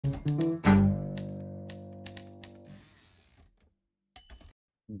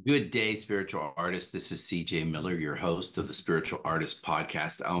Good day, spiritual artists. This is CJ Miller, your host of the Spiritual Artist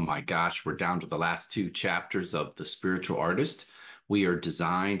Podcast. Oh my gosh, we're down to the last two chapters of The Spiritual Artist. We are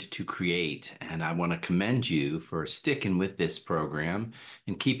designed to create, and I want to commend you for sticking with this program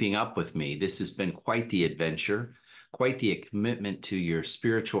and keeping up with me. This has been quite the adventure, quite the commitment to your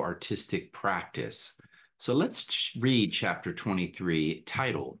spiritual artistic practice. So let's read chapter 23,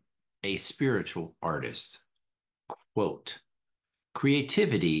 titled A Spiritual Artist. Quote,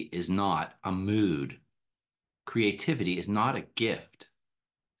 Creativity is not a mood. Creativity is not a gift.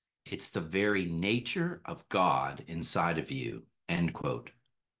 It's the very nature of God inside of you. End quote.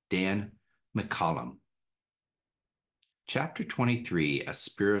 Dan McCollum. Chapter 23, A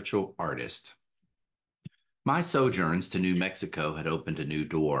Spiritual Artist. My sojourns to New Mexico had opened a new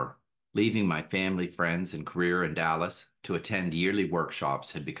door. Leaving my family, friends, and career in Dallas to attend yearly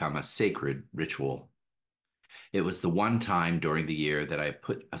workshops had become a sacred ritual. It was the one time during the year that I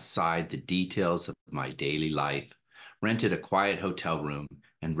put aside the details of my daily life, rented a quiet hotel room,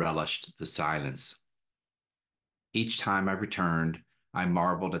 and relished the silence. Each time I returned, I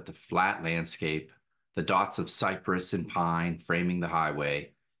marveled at the flat landscape, the dots of cypress and pine framing the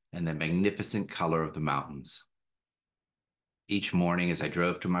highway, and the magnificent color of the mountains. Each morning as I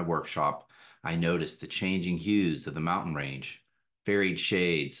drove to my workshop, I noticed the changing hues of the mountain range, varied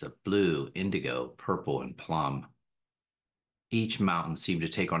shades of blue, indigo, purple, and plum. Each mountain seemed to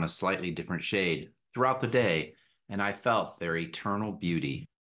take on a slightly different shade throughout the day, and I felt their eternal beauty.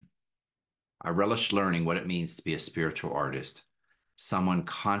 I relished learning what it means to be a spiritual artist, someone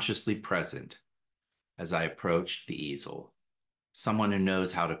consciously present as I approached the easel, someone who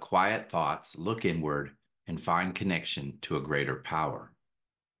knows how to quiet thoughts, look inward, and find connection to a greater power.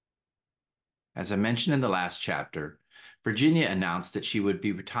 As I mentioned in the last chapter, Virginia announced that she would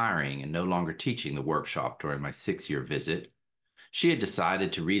be retiring and no longer teaching the workshop during my 6-year visit. She had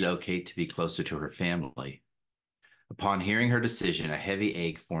decided to relocate to be closer to her family. Upon hearing her decision, a heavy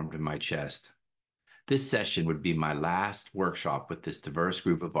ache formed in my chest. This session would be my last workshop with this diverse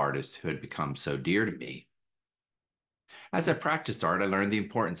group of artists who had become so dear to me. As I practiced art, I learned the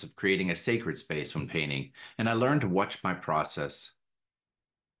importance of creating a sacred space when painting, and I learned to watch my process.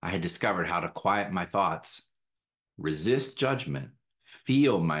 I had discovered how to quiet my thoughts, resist judgment,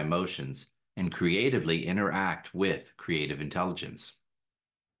 feel my emotions, and creatively interact with creative intelligence.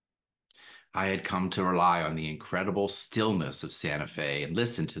 I had come to rely on the incredible stillness of Santa Fe and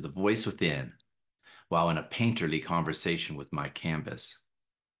listen to the voice within while in a painterly conversation with my canvas.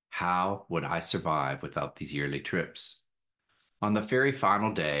 How would I survive without these yearly trips? On the very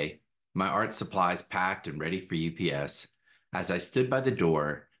final day, my art supplies packed and ready for UPS, as I stood by the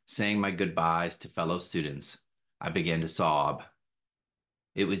door saying my goodbyes to fellow students, I began to sob.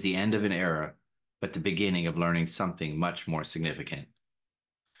 It was the end of an era, but the beginning of learning something much more significant.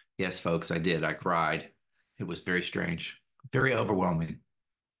 Yes, folks, I did. I cried. It was very strange, very overwhelming.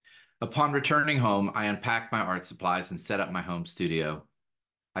 Upon returning home, I unpacked my art supplies and set up my home studio.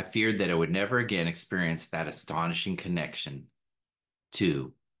 I feared that I would never again experience that astonishing connection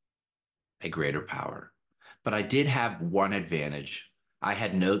to a greater power. But I did have one advantage. I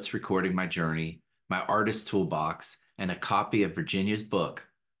had notes recording my journey, my artist toolbox, and a copy of Virginia's book,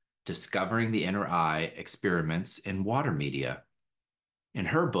 Discovering the Inner Eye Experiments in Water Media. In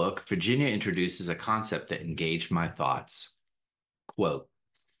her book, Virginia introduces a concept that engaged my thoughts. Quote,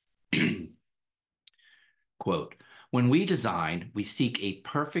 quote, when we design, we seek a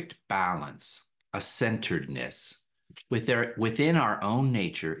perfect balance, a centeredness. Within our own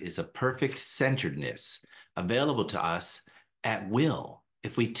nature is a perfect centeredness available to us at will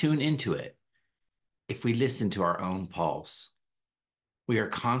if we tune into it, if we listen to our own pulse. We are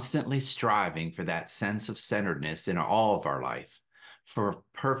constantly striving for that sense of centeredness in all of our life, for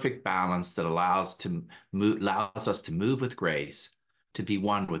perfect balance that allows us to move with grace, to be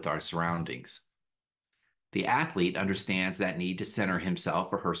one with our surroundings. The athlete understands that need to center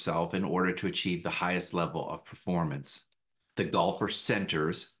himself or herself in order to achieve the highest level of performance. The golfer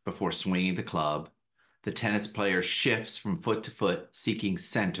centers before swinging the club. The tennis player shifts from foot to foot, seeking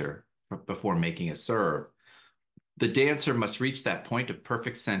center before making a serve. The dancer must reach that point of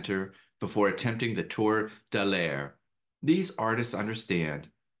perfect center before attempting the tour de l'air. These artists understand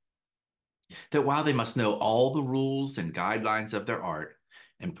that while they must know all the rules and guidelines of their art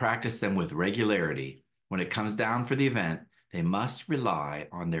and practice them with regularity, when it comes down for the event, they must rely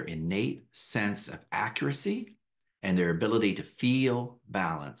on their innate sense of accuracy and their ability to feel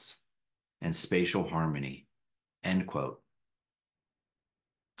balance and spatial harmony. End quote.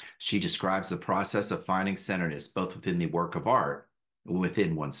 She describes the process of finding centeredness both within the work of art and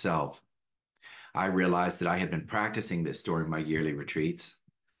within oneself. I realized that I had been practicing this during my yearly retreats.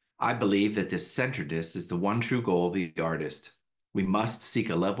 I believe that this centeredness is the one true goal of the artist. We must seek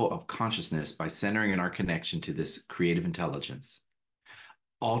a level of consciousness by centering in our connection to this creative intelligence.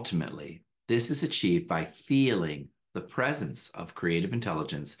 Ultimately, this is achieved by feeling the presence of creative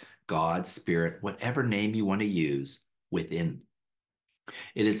intelligence, God, Spirit, whatever name you want to use, within.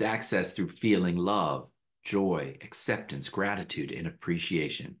 It is accessed through feeling love, joy, acceptance, gratitude, and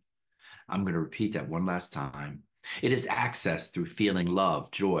appreciation. I'm going to repeat that one last time. It is accessed through feeling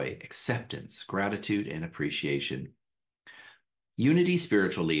love, joy, acceptance, gratitude, and appreciation. Unity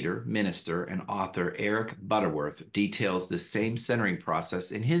spiritual leader, minister, and author Eric Butterworth details this same centering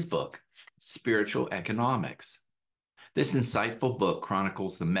process in his book, Spiritual Economics. This insightful book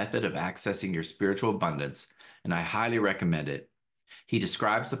chronicles the method of accessing your spiritual abundance, and I highly recommend it. He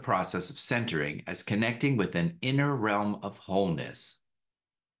describes the process of centering as connecting with an inner realm of wholeness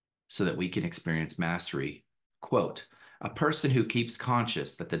so that we can experience mastery. Quote, a person who keeps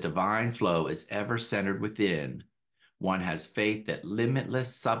conscious that the divine flow is ever centered within, one has faith that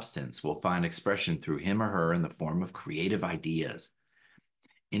limitless substance will find expression through him or her in the form of creative ideas,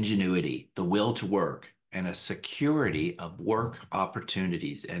 ingenuity, the will to work, and a security of work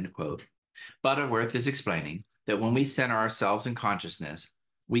opportunities, end quote. Butterworth is explaining that when we center ourselves in consciousness,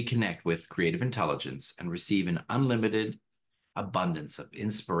 we connect with creative intelligence and receive an unlimited abundance of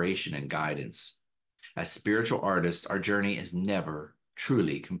inspiration and guidance. As spiritual artists, our journey is never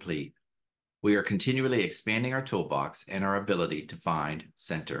truly complete. We are continually expanding our toolbox and our ability to find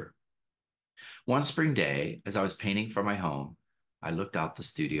center. One spring day, as I was painting for my home, I looked out the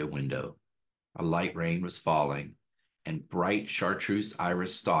studio window. A light rain was falling, and bright chartreuse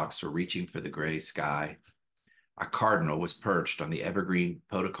iris stalks were reaching for the gray sky. A cardinal was perched on the evergreen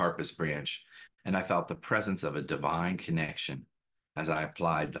podocarpus branch, and I felt the presence of a divine connection as I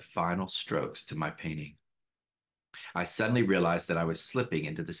applied the final strokes to my painting. I suddenly realized that I was slipping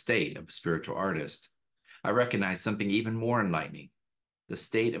into the state of a spiritual artist. I recognized something even more enlightening. The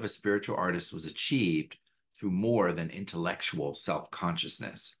state of a spiritual artist was achieved through more than intellectual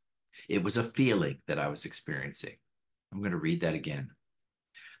self-consciousness. It was a feeling that I was experiencing. I'm going to read that again.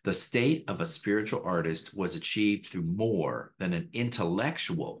 The state of a spiritual artist was achieved through more than an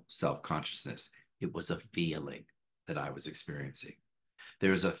intellectual self-consciousness. It was a feeling that I was experiencing.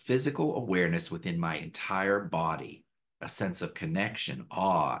 There is a physical awareness within my entire body, a sense of connection,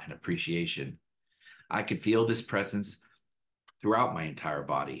 awe, and appreciation. I could feel this presence throughout my entire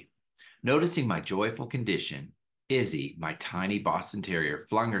body. Noticing my joyful condition, Izzy, my tiny Boston Terrier,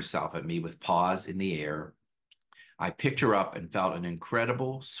 flung herself at me with paws in the air. I picked her up and felt an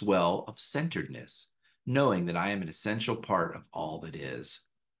incredible swell of centeredness, knowing that I am an essential part of all that is.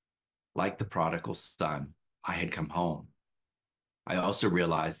 Like the prodigal son, I had come home. I also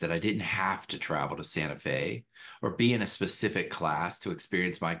realized that I didn't have to travel to Santa Fe or be in a specific class to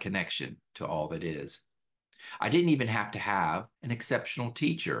experience my connection to all that is. I didn't even have to have an exceptional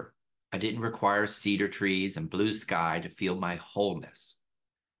teacher. I didn't require cedar trees and blue sky to feel my wholeness.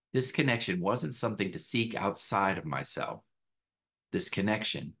 This connection wasn't something to seek outside of myself. This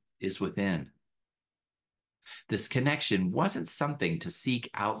connection is within. This connection wasn't something to seek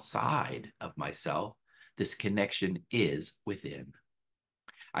outside of myself. This connection is within.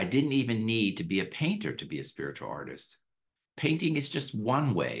 I didn't even need to be a painter to be a spiritual artist. Painting is just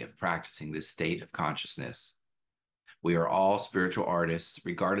one way of practicing this state of consciousness. We are all spiritual artists,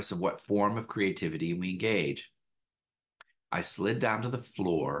 regardless of what form of creativity we engage. I slid down to the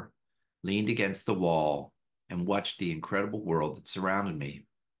floor, leaned against the wall, and watched the incredible world that surrounded me.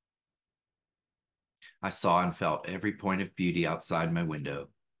 I saw and felt every point of beauty outside my window.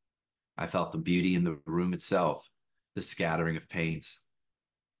 I felt the beauty in the room itself, the scattering of paints,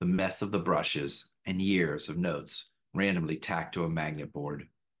 the mess of the brushes, and years of notes randomly tacked to a magnet board.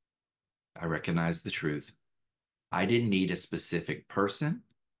 I recognized the truth. I didn't need a specific person,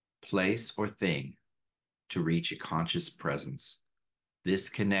 place, or thing to reach a conscious presence. This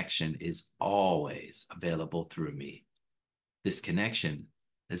connection is always available through me. This connection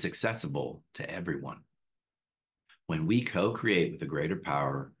is accessible to everyone. When we co-create with a greater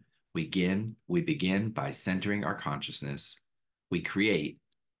power, we begin by centering our consciousness. We create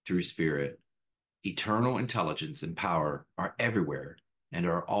through spirit. Eternal intelligence and power are everywhere and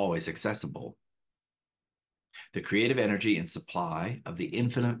are always accessible. The creative energy and supply of the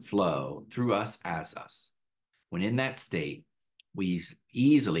infinite flow through us as us. When in that state, we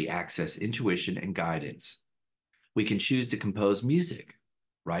easily access intuition and guidance. We can choose to compose music,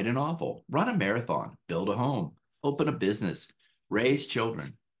 write a novel, run a marathon, build a home, open a business, raise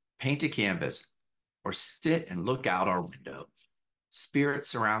children, paint a canvas, or sit and look out our window. Spirit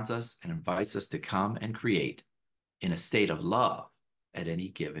surrounds us and invites us to come and create in a state of love at any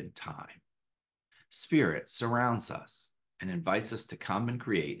given time. Spirit surrounds us and invites us to come and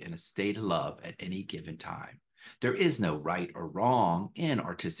create in a state of love at any given time. There is no right or wrong in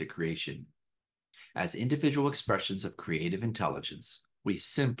artistic creation. As individual expressions of creative intelligence, we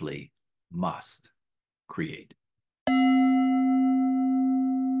simply must create.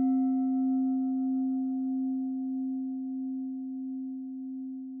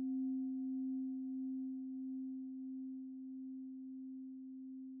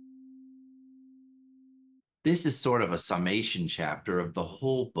 This is sort of a summation chapter of the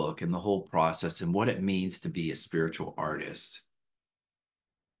whole book and the whole process and what it means to be a spiritual artist.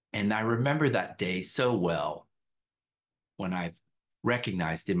 And I remember that day so well when I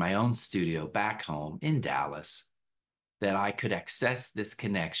recognized in my own studio back home in Dallas that I could access this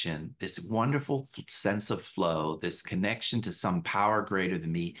connection, this wonderful sense of flow, this connection to some power greater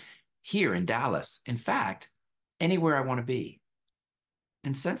than me here in Dallas. In fact, anywhere I want to be.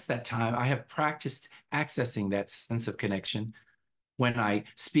 And since that time, I have practiced accessing that sense of connection when I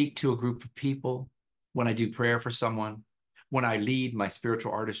speak to a group of people, when I do prayer for someone, when I lead my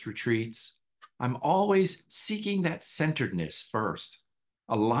spiritual artist retreats. I'm always seeking that centeredness first,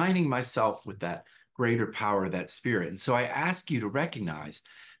 aligning myself with that greater power, that spirit. And so I ask you to recognize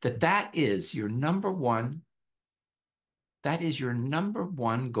that that is your number one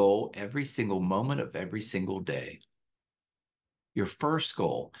goal every single moment of every single day. Your first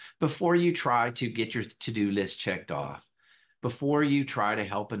goal before you try to get your to-do list checked off, before you try to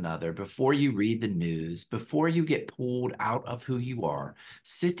help another, before you read the news, before you get pulled out of who you are,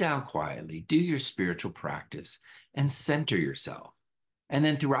 sit down quietly, do your spiritual practice, and center yourself. And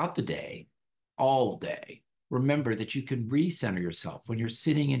then throughout the day, all day, remember that you can recenter yourself when you're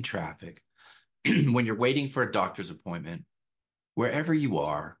sitting in traffic, when you're waiting for a doctor's appointment, wherever you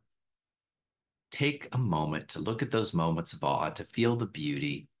are. Take a moment to look at those moments of awe, to feel the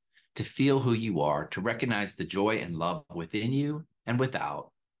beauty, to feel who you are, to recognize the joy and love within you and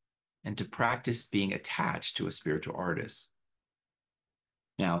without, and to practice being attached to a spiritual artist.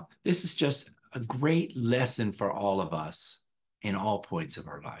 Now, this is just a great lesson for all of us in all points of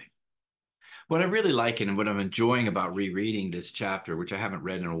our life. What I really like and what I'm enjoying about rereading this chapter, which I haven't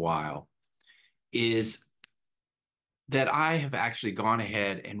read in a while, is that I have actually gone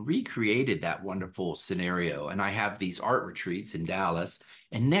ahead and recreated that wonderful scenario. And I have these art retreats in Dallas.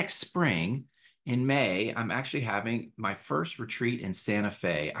 And next spring, in May, I'm actually having my first retreat in Santa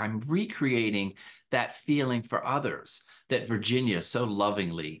Fe. I'm recreating that feeling for others that Virginia so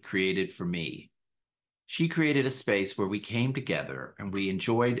lovingly created for me. She created a space where we came together and we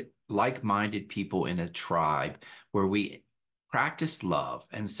enjoyed like-minded people in a tribe where we practiced love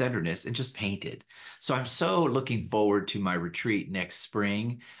and centeredness and just painted. So I'm so looking forward to my retreat next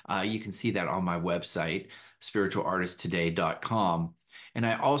spring. You can see that on my website, spiritualartisttoday.com. And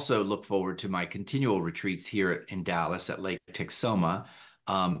I also look forward to my continual retreats here in Dallas at Lake Texoma.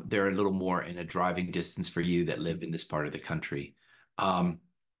 They're a little more in a driving distance for you that live in this part of the country. I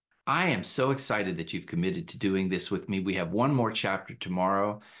am so excited that you've committed to doing this with me. We have one more chapter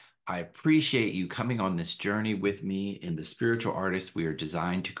tomorrow. I appreciate you coming on this journey with me in the spiritual artist we are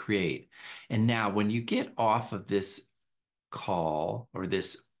designed to create. And now, when you get off of this call or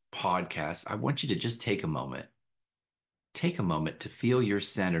this podcast, I want you to just take a moment. Take a moment to feel your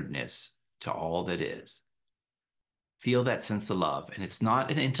centeredness to all that is. Feel that sense of love. And it's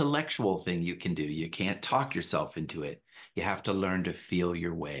not an intellectual thing you can do. You can't talk yourself into it. You have to learn to feel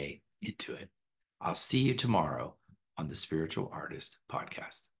your way into it. I'll see you tomorrow on the Spiritual Artist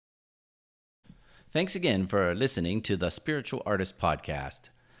Podcast. Thanks again for listening to the Spiritual Artist Podcast.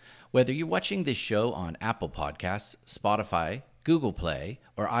 Whether you're watching this show on Apple Podcasts, Spotify, Google Play,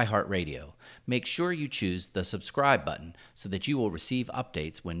 or iHeartRadio, make sure you choose the subscribe button so that you will receive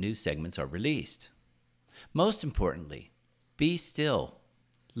updates when new segments are released. Most importantly, be still,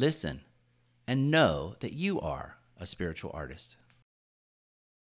 listen, and know that you are a spiritual artist.